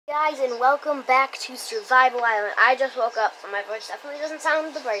Guys, and welcome back to Survival Island. I just woke up, so my voice definitely doesn't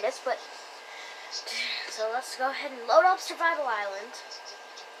sound the brightest, but so let's go ahead and load up Survival Island.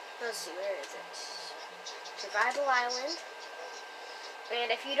 Let's see, where is it? Survival Island. And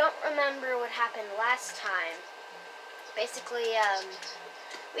if you don't remember what happened last time, basically,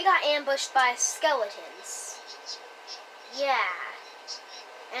 we got ambushed by skeletons. Yeah,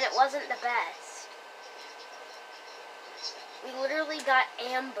 and it wasn't the best. We literally got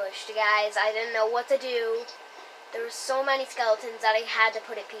ambushed, guys. I didn't know what to do. There were so many skeletons that I had to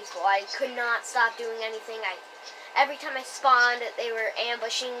put it peaceful. I could not stop doing anything. Every time I spawned, they were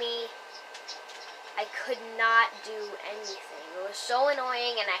ambushing me. I could not do anything. It was so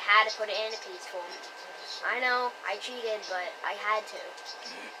annoying, and I had to put it in peaceful. I know, I cheated, but I had to.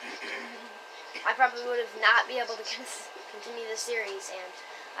 I probably would have not been able to continue the series, and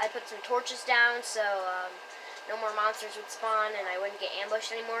I put some torches down, so no more monsters would spawn, and I wouldn't get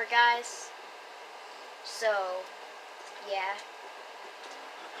ambushed anymore, guys. So, yeah.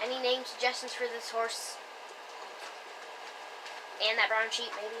 Any name suggestions for this horse? And that brown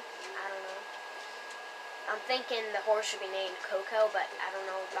sheep, maybe? I don't know. I'm thinking the horse should be named Coco, but I don't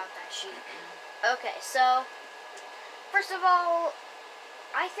know about that sheep. Okay, so, first of all,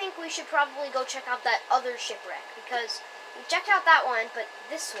 I think we should probably go check out that other shipwreck, because we checked out that one, but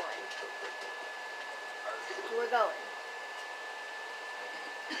this one, we're going.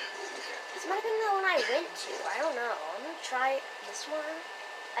 This might have been the one I went to. I don't know. Let me try this one.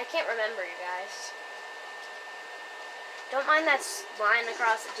 I can't remember, you guys. Don't mind that line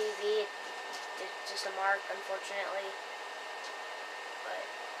across the TV. It's just a mark, unfortunately. But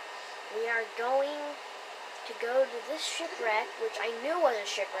we are going to go to this shipwreck, which I knew was a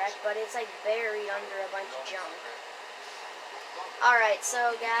shipwreck, but it's like buried under a bunch of junk. Alright,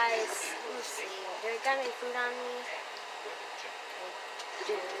 so guys, let's see. Do I got any food on me? I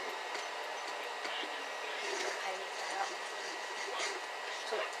do. I need that up.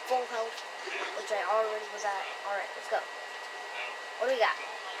 So full health, which I already was at. Alright, let's go. What do we got?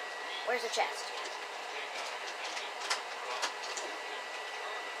 Where's the chest?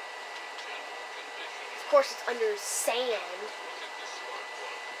 Of course it's under sand.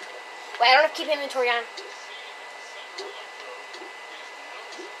 Wait, I don't have to keep inventory on.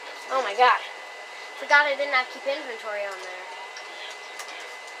 Oh my god. Forgot I didn't have to keep inventory on there.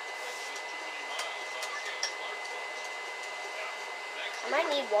 I might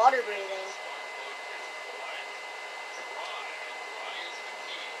need water breathing.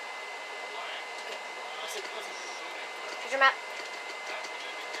 Okay, let's see. Treasure map.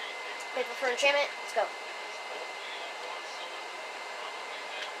 Paper for enchantment. Let's go.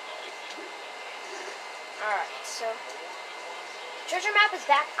 Alright, so treasure map is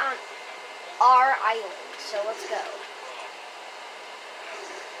back on our island, so let's go.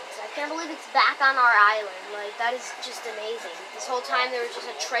 So I can't believe it's back on our island. Like, that is just amazing. This whole time there was just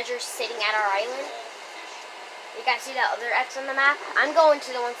a treasure sitting at our island. You guys see that other X on the map? I'm going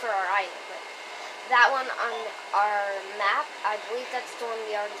to the one for our island, but that one on our map, I believe that's the one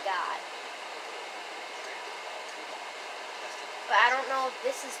we already got. But I don't know if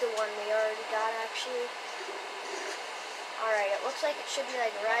this is the one we already got, actually. Alright, it looks like it should be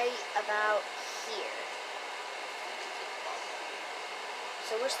like right about here.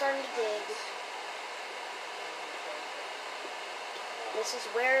 So we're starting to dig. This is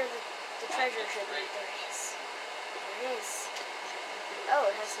where the treasure should be. There it is. There it is. Oh,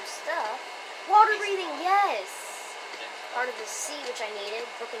 it has some stuff. Water breathing, yes! Part of the sea, which I needed.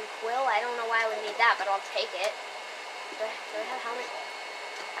 Book and quill. I don't know why I would need that, but I'll take it. Do I have a helmet?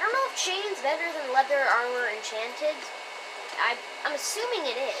 I don't know if chain's better than leather armor enchanted. I'm assuming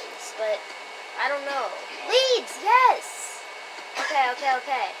it is, but I don't know. Leads, yes! Okay. And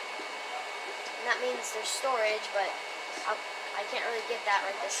that means there's storage, but I can't really get that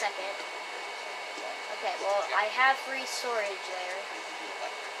right this second. Okay, well, I have free storage there.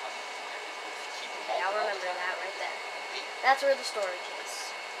 Okay, I'll remember that right there. That's where the storage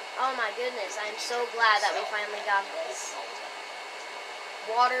is. Oh my goodness, I'm so glad that we finally got this.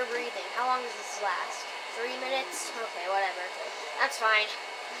 Water breathing. How long does this last? 3 minutes? Okay, whatever. That's fine.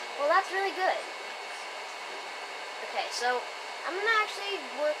 Well, that's really good. Okay, so I'm gonna actually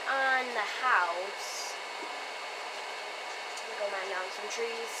work on the house. I'm gonna go mine down some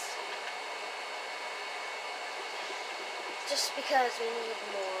trees. Just because we need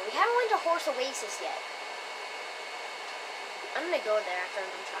more. We haven't went to Horse Oasis yet. I'm gonna go there after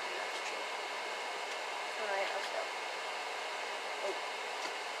I'm done chopping up the tree. Alright, let's go. Oh.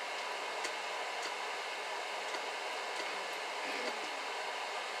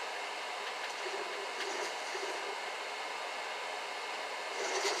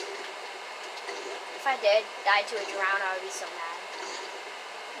 If I did die to a drown, I would be so mad.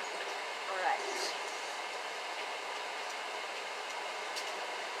 Alright.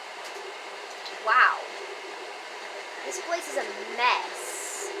 Wow. This place is a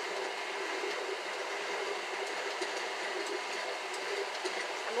mess.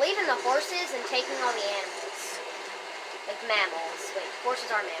 I'm leaving the horses and taking all the animals. Like mammals. Wait,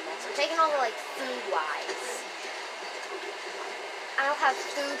 horses are mammals. I'm taking all the, like, food-wise. I'll have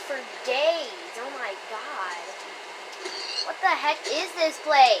food for days. Oh my god. What the heck is this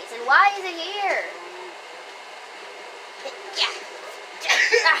place? And why is it here? Yeah.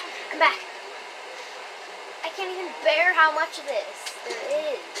 Ah, come back. I can't even bear how much of this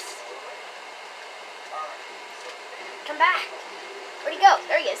there is. Come back. Where'd he go?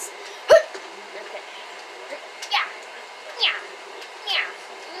 There he is. Okay. Yeah. Yeah. Yeah.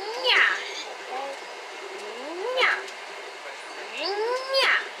 Yeah. Yeah.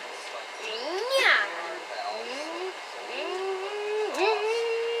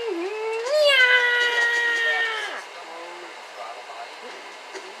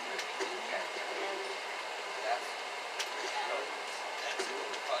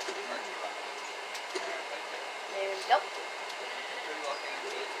 There we go.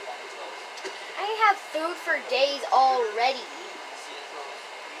 I have food for days already.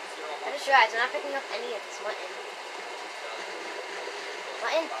 I just realized I'm not picking up any of this mutton.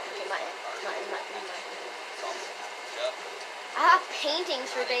 Mutton? Okay, mutton. Mutton. I have paintings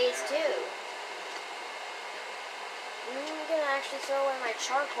for days too. I'm gonna actually throw away my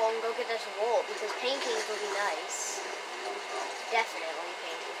charcoal and go get this wool because paintings will be nice. Definitely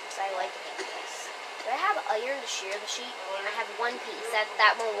paintings. I like paintings. Do I have iron to shear the sheep? I have one piece.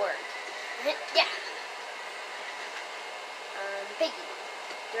 That won't work. Yeah. Piggy.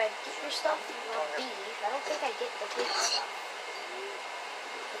 Do I get your stuff? Beef. I don't think I get the pig stuff.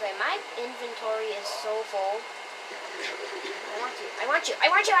 Okay, my inventory is so full. I want you.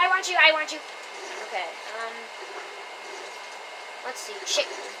 Okay, let's see,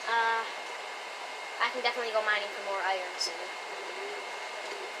 chicken. I can definitely go mining for more iron soon.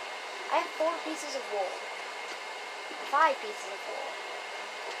 I have 4 pieces of wool. 5 pieces of wool.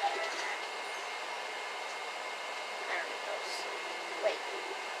 I don't need those. Wait,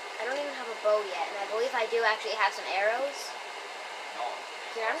 I don't even have a bow yet, and I believe I do actually have some arrows.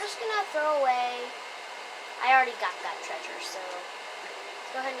 Here, I'm just gonna throw away. I already got that treasure, so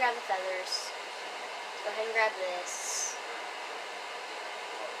let's go ahead and grab the feathers. Let's go ahead and grab this.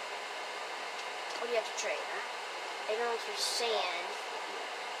 What do you have to trade? Emeralds for sand.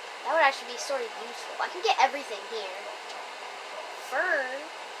 That would actually be sort of useful. I can get everything here. Fern.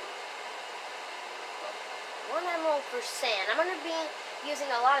 1 emerald for sand. I'm going to be using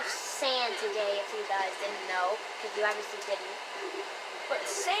a lot of sand today, if you guys didn't know, because you obviously didn't. But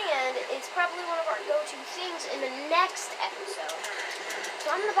sand is probably one of our go-to things in the next episode.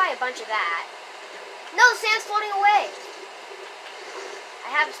 So I'm going to buy a bunch of that. No, the sand's floating away. I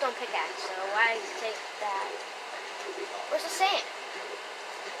have a stone pickaxe, so why take that? Where's the sand?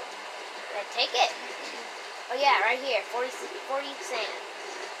 Did I take it? Oh yeah, right here. 40 sand.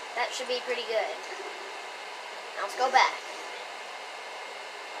 That should be pretty good. Now let's go back.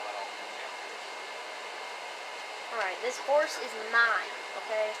 Alright, this horse is mine,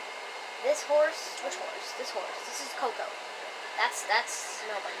 okay? This horse, which horse? This horse. This is Coco. That's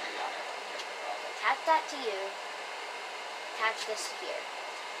nobody. Attach that to you. Attach this here.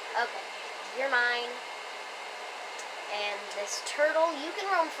 Okay, you're mine. And this turtle, you can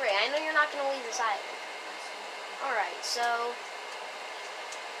roam free. I know you're not going to leave this island. Alright, so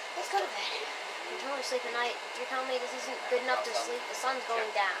let's go to bed. You're telling me to sleep at night. You're telling me this isn't good enough to sleep. The sun's going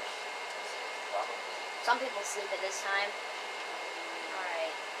down. Some people sleep at this time.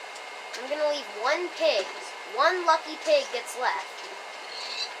 Alright. I'm going to leave 1 pig. 1 lucky pig gets left.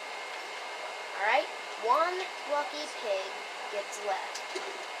 Alright? 1 lucky pig gets left.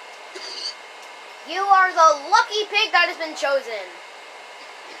 You are the lucky pig that has been chosen.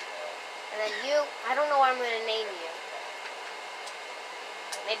 And then you, I don't know what I'm going to name you.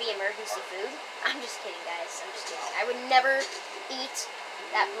 Maybe emergency food? I'm just kidding, guys. I'm just kidding. I would never eat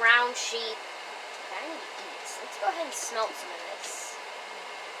that brown sheep. Okay, I need to eat. Let's go ahead and smelt some of this.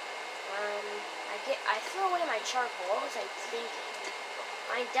 I threw away my charcoal. What was I thinking?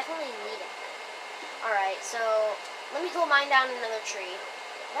 I definitely need it. Alright, so let me go mine down another tree.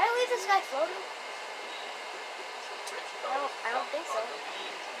 Did I leave this guy floating? I don't think so.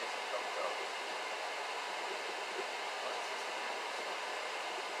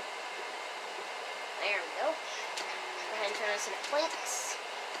 There we go. Go ahead and turn this into planks.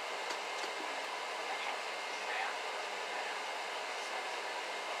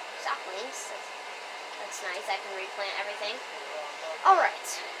 Saplings. That's nice. I can replant everything. Alright.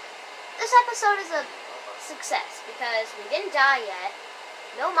 This episode is a success because we didn't die yet.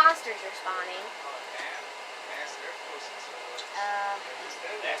 No monsters are spawning.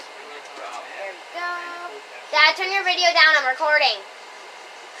 There we go. Dad, turn your video down. I'm recording.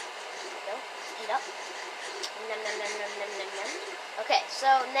 There we go. Eat up. Nom, nom, nom, nom, nom, nom, nom. Okay, so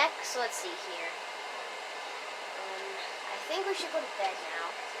next, let's see here. I think we should go to bed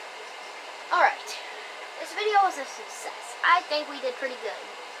now. Alright. This video was a success. I think we did pretty good.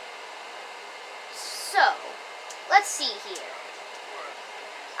 So, let's see here.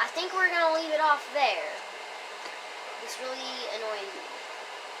 I think we're going to leave it off there. This really annoys me.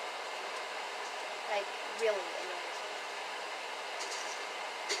 Like, really annoys me.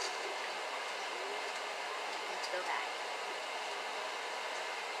 Let's go back.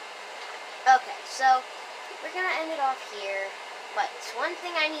 Okay, so we're going to end it off here. But one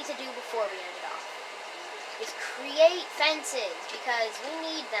thing I need to do before we end it off is create fences because we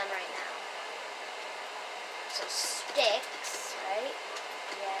need them right now. So sticks, right?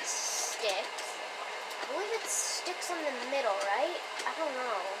 Yes, sticks. I believe it's sticks in the middle, right? I don't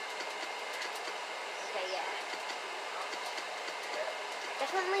know. Okay, yeah.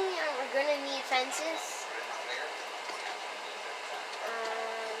 Definitely we're gonna need fences.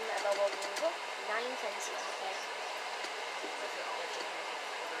 9 fences, okay.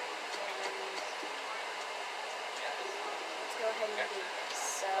 Let's go ahead and do this.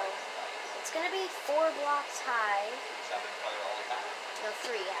 So, it's gonna be 4 blocks high. No,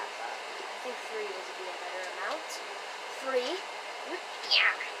 3, yeah. I think 3 would be a better amount. 3.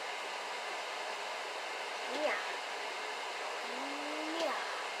 Yeah. Yeah. Yeah.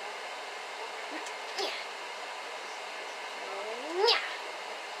 Yeah.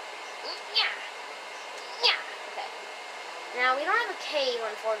 Yeah. Yeah. Okay. Now, we don't have a cave,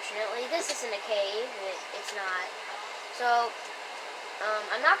 unfortunately. This isn't a cave. It's not. So,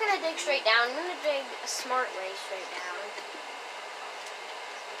 I'm not going to dig straight down. I'm going to dig a smart way straight down.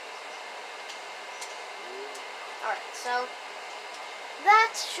 Alright, so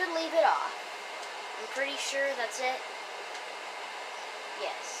that should leave it off. I'm pretty sure that's it.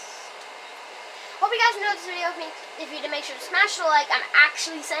 Yes. Hope you guys enjoyed this video. If you did, make sure to smash the like. I'm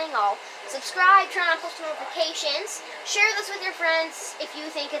actually saying all. Subscribe, turn on post notifications. Share this with your friends if you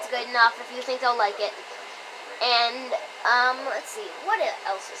think it's good enough, if you think they'll like it. And, let's see. What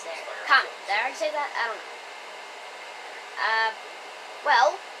else is there? Comment. Did I already say that? I don't know.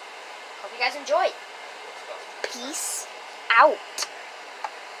 Well, hope you guys enjoyed. Peace out.